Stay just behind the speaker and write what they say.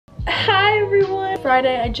Hi everyone!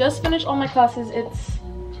 Friday, I just finished all my classes. It's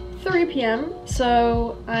 3 p.m.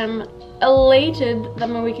 so I'm elated that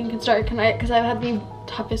my weekend can start because I've had the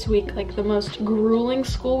toughest week, like the most grueling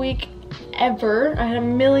school week ever. I had a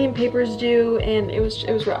million papers due and it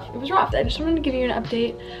was rough. It was rough. I just wanted to give you an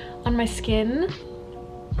update on my skin.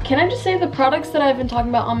 Can I just say the products that I've been talking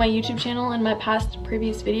about on my YouTube channel and my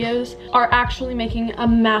previous videos are actually making a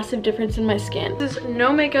massive difference in my skin. This is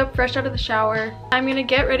no makeup, fresh out of the shower. I'm gonna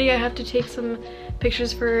get ready. I have to take some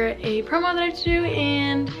pictures for a promo that I have to do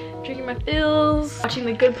and drinking my fills, watching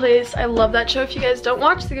The Good Place. I love that show. If you guys don't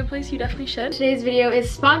watch The Good Place, you definitely should. Today's video is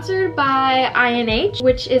sponsored by INH,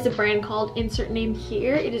 which is a brand called Insert Name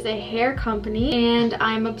Here. It is a hair company and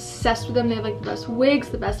I'm obsessed with them. They have like the best wigs,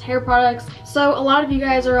 the best hair products. So a lot of you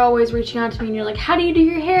guys are always reaching out to me and you're like, how do you do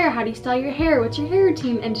your hair? How do you style your hair? What's your hair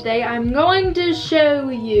routine? And today I'm going to show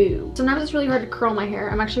you. Sometimes it's really hard to curl my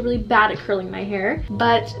hair. I'm actually really bad at curling my hair,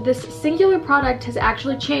 but this singular product has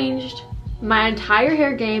actually changed my entire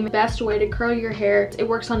hair game. Best way to curl your hair. It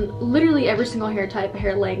works on literally every single hair type,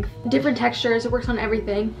 hair length, different textures. It works on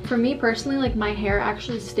everything. For me personally, like my hair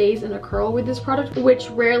actually stays in a curl with this product, which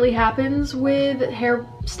rarely happens with hair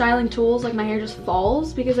styling tools. Like my hair just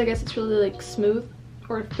falls because I guess it's really like smooth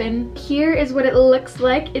or thin. Here is what it looks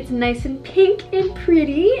like. It's nice and pink and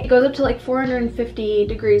pretty. It goes up to like 450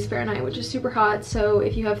 degrees Fahrenheit, which is super hot. So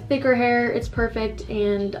if you have thicker hair, it's perfect.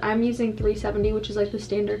 And I'm using 370, which is like the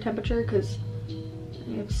standard temperature because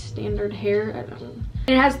I have standard hair. I don't know.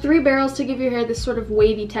 And it has 3 barrels to give your hair this sort of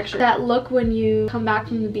wavy texture. That look when you come back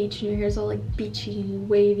from the beach and your hair's all like beachy and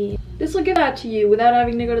wavy. This will give that to you without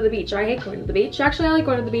having to go to the beach. I hate going to the beach. Actually, I like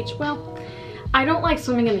going to the beach. Well, I don't like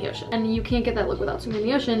swimming in the ocean, and you can't get that look without swimming in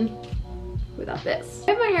the ocean without this.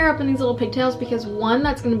 I have my hair up in these little pigtails because one,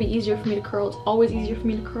 that's going to be easier for me to curl. It's always easier for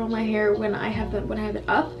me to curl my hair when I have it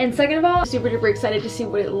up. And second of all, I'm super duper excited to see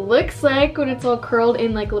what it looks like when it's all curled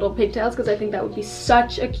in like little pigtails because I think that would be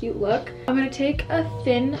such a cute look. I'm going to take a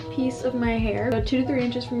thin piece of my hair, so 2 to 3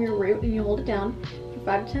 inches from your root, and you hold it down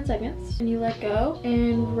 5 to 10 seconds and you let go,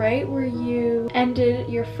 and right where you ended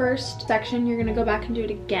your first section you're gonna go back and do it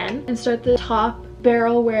again and start the top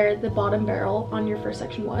barrel where the bottom barrel on your first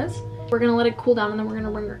section was. We're gonna let it cool down and then we're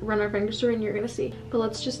gonna run our fingers through and you're gonna see. But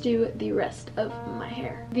let's just do the rest of my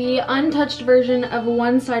hair. The untouched version of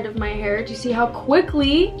one side of my hair. Do you see how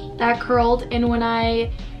quickly that curled? And when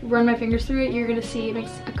I run my fingers through it, you're gonna see it makes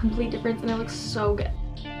a complete difference and it looks so good.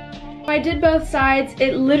 I did both sides.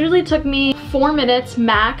 It literally took me 4 minutes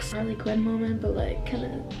max. Harley Quinn moment, but like kind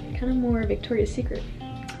of more Victoria's Secret.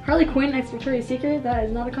 Harley Quinn x Victoria's Secret, that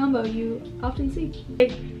is not a combo you often see.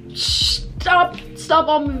 Like, stop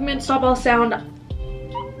all movement, stop all sound.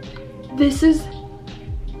 This is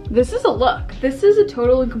a look. This is a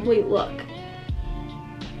total and complete look.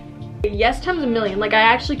 Yes times a million. Like I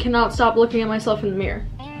actually cannot stop looking at myself in the mirror.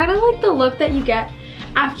 Kind of like the look that you get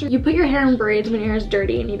after you put your hair in braids when your hair is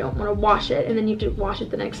dirty and you don't want to wash it, and then you have to wash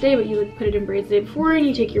it the next day, but you like put it in braids the day before and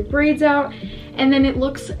you take your braids out and then it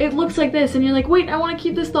looks like this and you're like, wait, I want to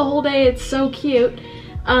keep this the whole day, it's so cute.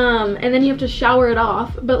 And then you have to shower it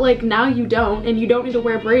off, but like now you don't, and you don't need to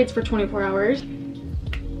wear braids for 24 hours.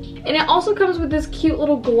 And it also comes with this cute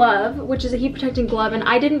little glove, which is a heat protecting glove, and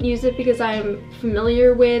I didn't use it because I'm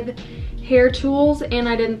familiar with hair tools and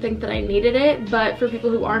I didn't think that I needed it, but for people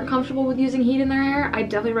who aren't comfortable with using heat in their hair, I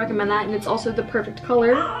definitely recommend that. And it's also the perfect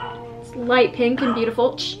color. It's light pink and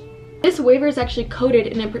beautiful. This waver is actually coated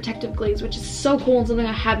in a protective glaze, which is so cool and something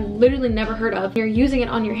I have literally never heard of. When you're using it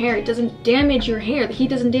on your hair, it doesn't damage your hair. The heat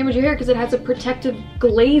doesn't damage your hair because it has a protective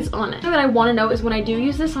glaze on it. Something that I want to know is when I do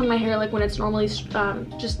use this on my hair, like when it's normally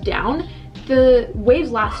just down, the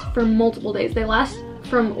waves last for multiple days. They last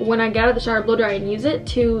from when I get out of the shower, blow dry and use it,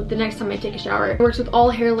 to the next time I take a shower. It works with all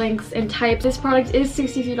hair lengths and types. This product is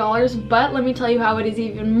 $63, but let me tell you how it is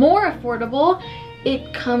even more affordable.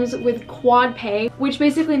 It comes with quad pay, which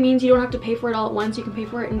basically means you don't have to pay for it all at once. You can pay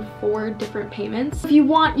for it in 4 different payments. If you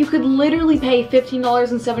want, you could literally pay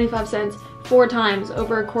 $15.75 4 times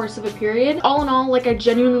over a course of a period. All in all, like I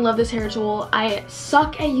genuinely love this hair tool. I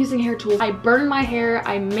suck at using hair tools. I burn my hair,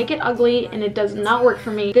 I make it ugly, and it does not work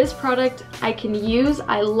for me. This product I can use,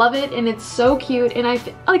 I love it, and it's so cute, and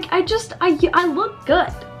I look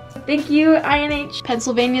good. Thank you, INH.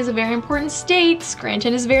 Pennsylvania is a very important state.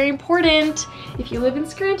 Scranton is very important. If you live in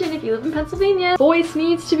Scranton, if you live in Pennsylvania, voice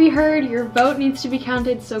needs to be heard, your vote needs to be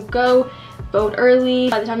counted, so go vote early.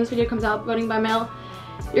 By the time this video comes out, voting by mail,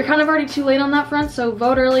 you're kind of already too late on that front, so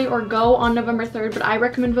vote early or go on November 3rd, but I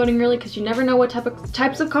recommend voting early because you never know what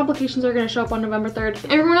types of complications are going to show up on November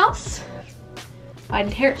 3rd. Everyone else,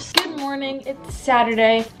 Biden Harris. Good morning, it's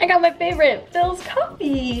Saturday. I got my favorite, Phil's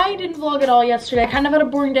coffee. I didn't vlog at all yesterday. I kind of had a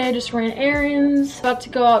boring day. I just ran errands, about to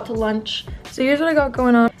go out to lunch. So here's what I got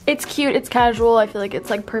going on. It's cute, it's casual. I feel like it's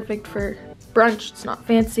like perfect for brunch. It's not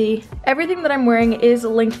fancy. Everything that I'm wearing is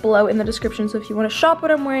linked below in the description, so if you want to shop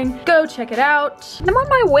what I'm wearing, go check it out. I'm on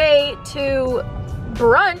my way to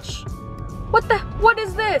brunch. What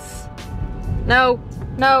is this? No.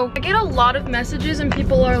 I get a lot of messages and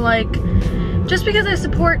people are like, just because I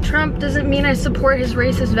support Trump doesn't mean I support his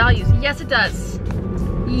racist values. Yes, it does.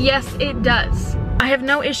 Yes, it does. I have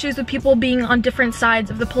no issues with people being on different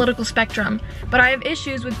sides of the political spectrum, but I have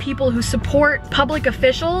issues with people who support public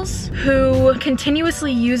officials who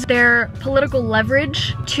continuously use their political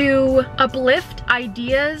leverage to uplift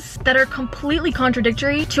ideas that are completely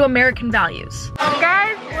contradictory to American values.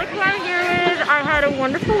 Guys, look who I'm here with. I had a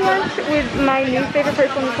wonderful lunch with my new favorite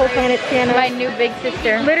person on the whole planet, Tiana. My new big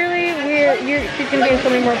sister. Literally, she's gonna be in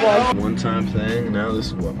so many more vlogs. One-time thing, now this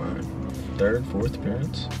is what, my third, fourth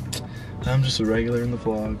appearance? I'm just a regular in the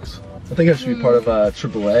vlogs. I think I should be part of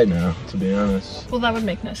AAA now, to be honest. Well, that would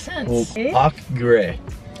make no sense. Well, Gray.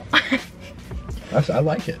 I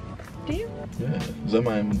like it. Do you? Yeah. Is that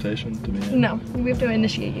my invitation to be in? No, we have to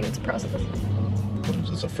initiate you. It's a process. What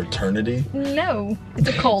is this, a fraternity? No, it's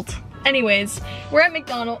a cult. Anyways, we're at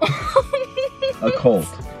McDonald's. A cult.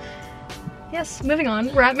 Yes, moving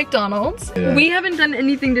on. We're at McDonald's. Yeah. We haven't done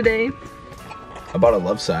anything today. I bought a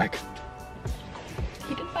love sack.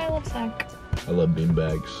 You did buy a love sack. I love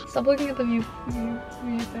beanbags. Stop looking at the view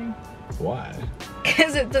thing. Why?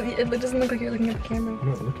 Because it doesn't look like you're looking at the camera. I'm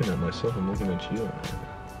not looking at myself, I'm looking at you.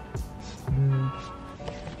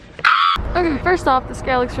 Okay, first off, the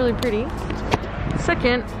sky looks really pretty.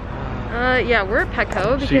 Second, yeah, we're at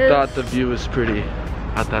Petco because... She thought the view was pretty.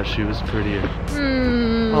 I thought she was prettier.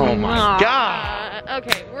 Oh my god!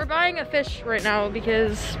 Okay, we're buying a fish right now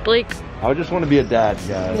because Blake I just want to be a dad,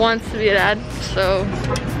 guys. wants to be a dad, so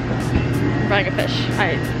we're buying a fish.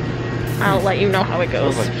 I'll let you know how it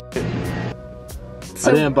goes.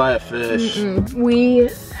 I didn't buy a fish. We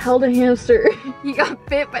held a hamster. He got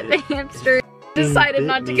bit by the hamster. Decided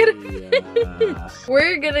not to get a fish.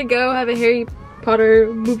 We're gonna go have a Harry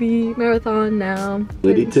Potter movie marathon now.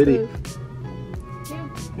 Litty titty. Yeah.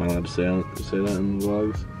 Am I allowed to say that in the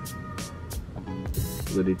vlogs?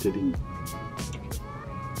 Litty titty.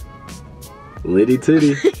 Litty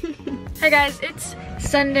titty. Hi guys, it's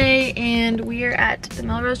Sunday and we are at the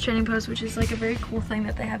Melrose Trading Post, which is like a very cool thing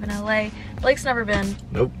that they have in LA. Blake's never been.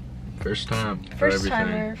 Nope. First time. First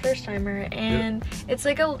timer, and yep. it's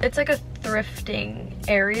like a thrifting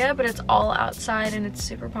area, but it's all outside and it's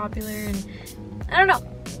super popular, and I don't know.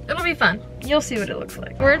 It'll be fun. You'll see what it looks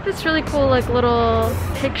like. We're at this really cool like little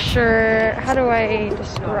picture. How do I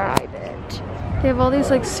describe it? They have all these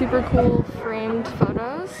like super cool framed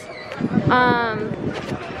photos.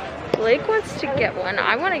 Blake wants to get one.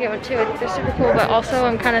 I want to get one too. I think they're super cool, but also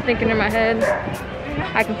I'm kind of thinking in my head,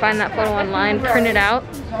 I can find that photo online, print it out,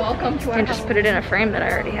 and just put it in a frame that I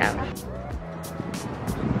already have.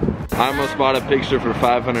 I almost bought a picture for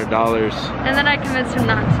 $500. And then I convinced him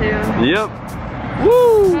not to. Yep.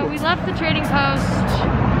 Woo! So we left the trading post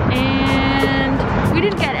and we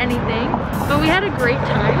didn't get anything, but we had a great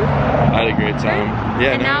time. I had a great time.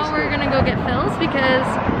 Yeah. And now we're gonna go get Phil's because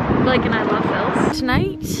Blake and I love Phil's.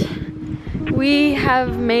 Tonight, we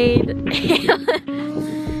have made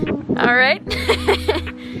all right,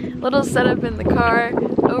 little setup in the car,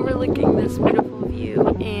 overlooking this beautiful view,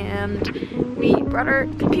 and we brought our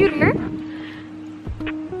computer.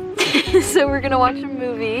 So we're gonna watch a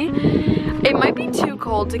movie. It might be too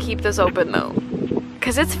cold to keep this open though,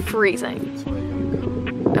 because it's freezing.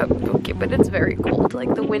 Oh, okay, but it's very cold.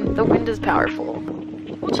 Like the wind is powerful.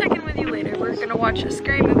 We'll check in with you later. We're gonna watch a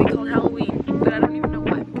scary movie called Halloween, but I don't even know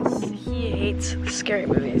why, because he hates scary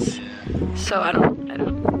movies. So I don't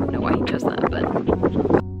know why he does that, but.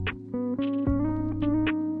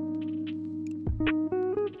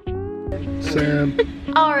 Sam.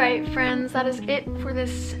 Alright friends, that is it for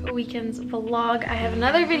this weekend's vlog. I have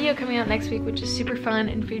another video coming out next week, which is super fun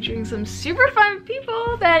and featuring some super fun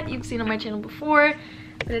people that you've seen on my channel before,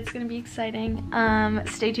 but it's gonna be exciting.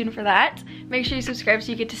 Stay tuned for that. Make sure you subscribe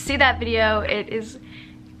so you get to see that video. It is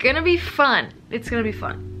gonna be fun. It's gonna be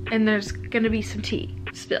fun, and there's gonna be some tea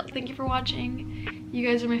spilled. Thank you for watching. You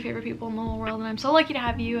guys are my favorite people in the whole world, and I'm so lucky to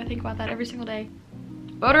have you. I think about that every single day.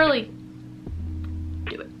 Vote early.